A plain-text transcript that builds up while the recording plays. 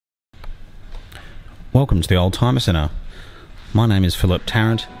Welcome to the Oldtimer Centre. My name is Philip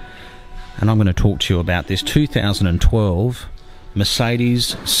Tarrant and I'm going to talk to you about this 2012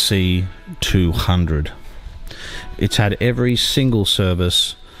 Mercedes C200. It's had every single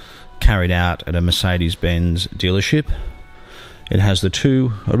service carried out at a Mercedes-Benz dealership. It has the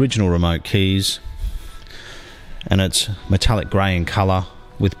two original remote keys and it's metallic grey in colour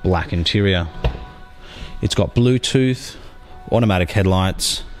with black interior. It's got Bluetooth, automatic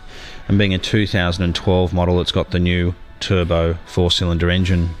headlights, and being a 2012 model, it's got the new turbo 4-cylinder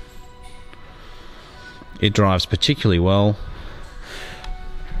engine. It drives particularly well.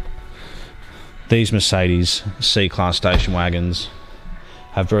 These Mercedes C-Class station wagons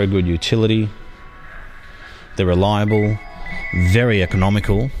have very good utility. They're reliable, very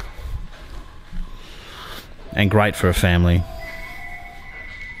economical, and great for a family.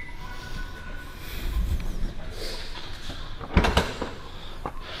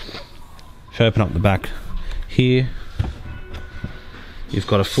 If you open up the back here, you've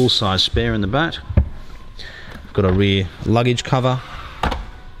got a full-size spare in the back. You've got a rear luggage cover.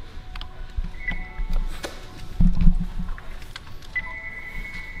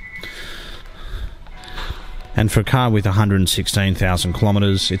 And for a car with 116,000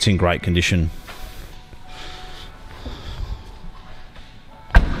 kilometres, it's in great condition.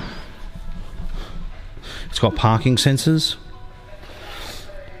 It's got parking sensors.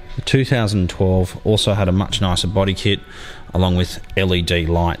 The 2012 also had a much nicer body kit along with LED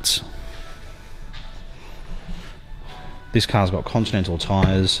lights. This car's got Continental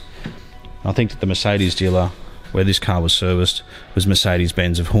tyres. I think that the Mercedes dealer where this car was serviced was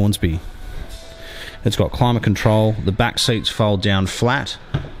Mercedes-Benz of Hornsby. It's got climate control. The back seats fold down flat.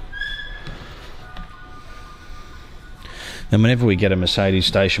 And whenever we get a Mercedes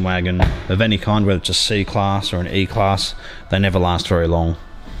station wagon of any kind, whether it's a C-Class or an E-Class, they never last very long.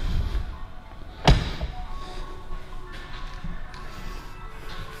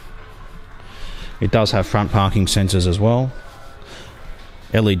 It does have front parking sensors as well,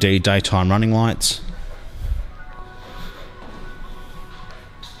 LED daytime running lights,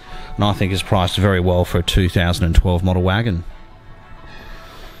 and I think it's priced very well for a 2012 model wagon.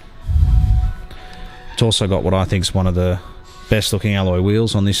 It's also got what I think is one of the best looking alloy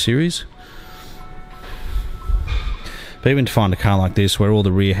wheels on this series. But even to find a car like this where all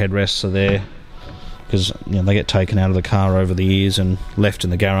the rear headrests are there, because they get taken out of the car over the years and left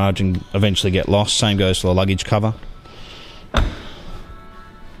in the garage and eventually get lost. Same goes for the luggage cover. The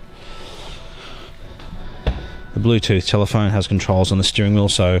Bluetooth telephone has controls on the steering wheel,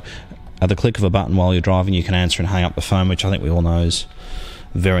 so at the click of a button while you're driving you can answer and hang up the phone, which I think we all know is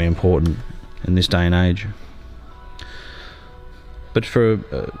very important in this day and age. But for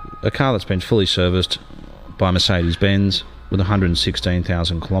a car that's been fully serviced by Mercedes-Benz with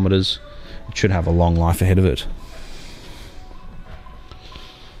 116,000 kilometres, it should have a long life ahead of it.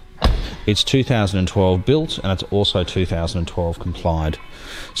 It's 2012 built and it's also 2012 complied.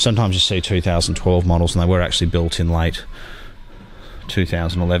 Sometimes you see 2012 models and they were actually built in late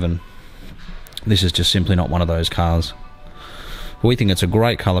 2011. This is just simply not one of those cars. We think it's a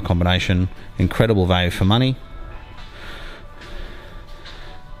great colour combination, incredible value for money,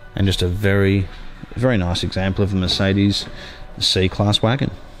 and just a very, very nice example of a Mercedes C-Class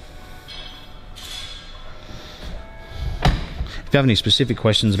wagon. If you have any specific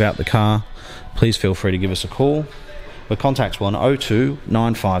questions about the car, please feel free to give us a call. The contacts will on 02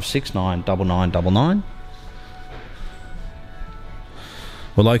 9569 9999.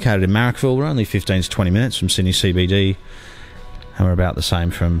 We're located in Marrickville. We're only 15 to 20 minutes from Sydney CBD, and we're about the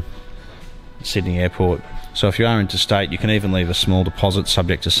same from Sydney Airport. So if you are interstate, you can even leave a small deposit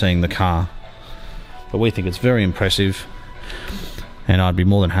subject to seeing the car. But we think it's very impressive, and I'd be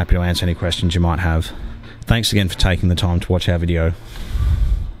more than happy to answer any questions you might have. Thanks again for taking the time to watch our video.